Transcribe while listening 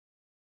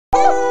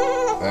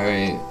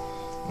Alright,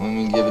 let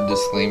me give a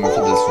disclaimer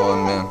for this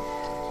one, man.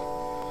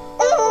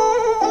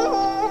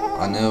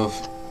 I know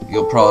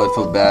you'll probably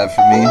feel bad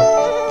for me,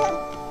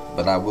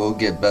 but I will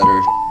get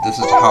better. This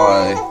is how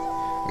I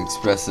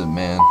express it,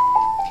 man.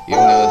 Even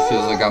though it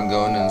feels like I'm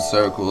going in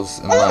circles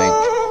and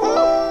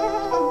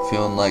like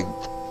feeling like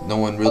no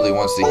one really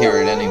wants to hear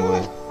it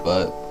anyway,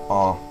 but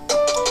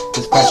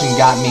this question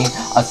got me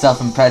a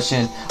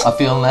self-impression, a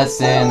feeling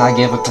lesson, I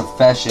give a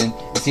confession.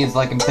 It seems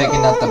like I'm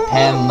picking up the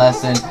pen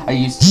lesson. I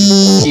used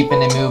to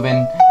keeping it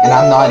moving, and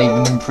I'm not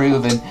even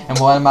improving. And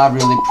what am I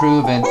really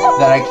proving?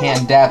 That I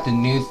can't adapt to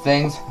new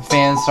things?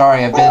 Fans,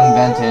 sorry, I've been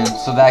inventing,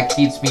 so that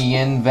keeps me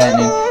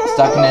inventing.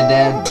 Stuck in a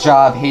dead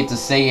job, hate to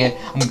say it,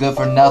 I'm good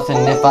for nothing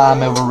if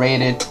I'm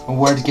overrated. My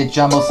words get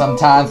jumbled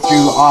sometimes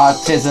through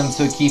autism,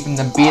 so keeping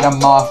the beat,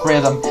 I'm off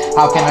rhythm.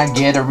 How can I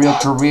get a real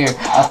career?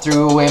 I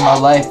threw away my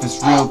life,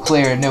 it's real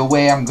clear. No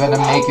way I'm gonna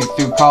make it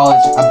through college.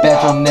 I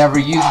bet I'll never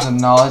use the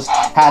knowledge.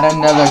 Had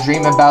another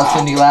dream about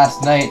Cindy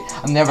last night.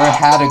 I've never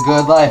had a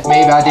good life,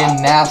 maybe I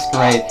didn't ask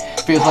right.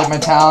 Feels like my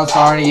talents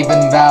aren't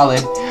even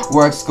valid.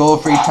 Work, school,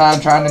 free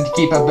time, trying to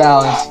keep a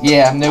balance.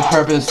 Yeah, no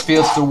purpose,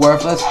 feels so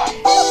worthless.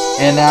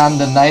 And I'm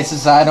the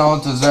nicest, I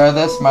don't deserve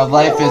this. My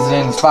life is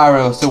in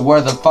spiral, so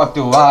where the fuck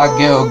do I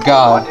go,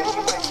 God?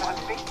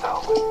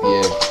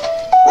 yeah.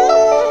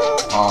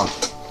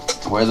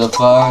 Where the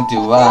fuck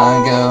do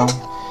I go?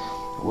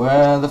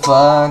 Where the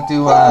fuck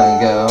do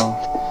I go?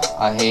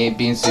 I hate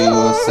being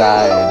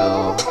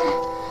suicidal.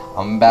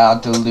 I'm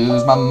about to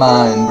lose my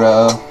mind,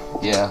 bro.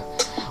 Yeah.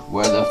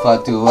 Where the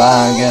fuck do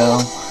I go?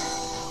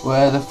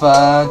 Where the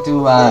fuck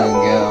do I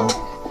go?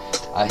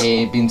 I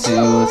hate being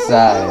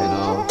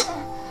suicidal.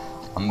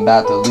 I'm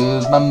about to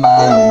lose my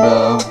mind,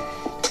 bro.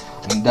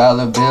 And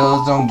dollar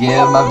bills don't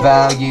give my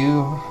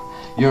value.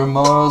 Your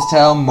morals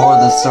tell more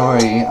the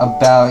story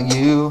about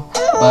you.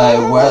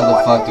 But where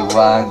the fuck do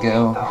I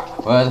go?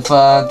 Where the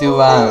fuck do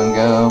I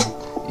go?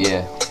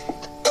 Yeah.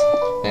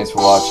 Thanks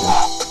for watching.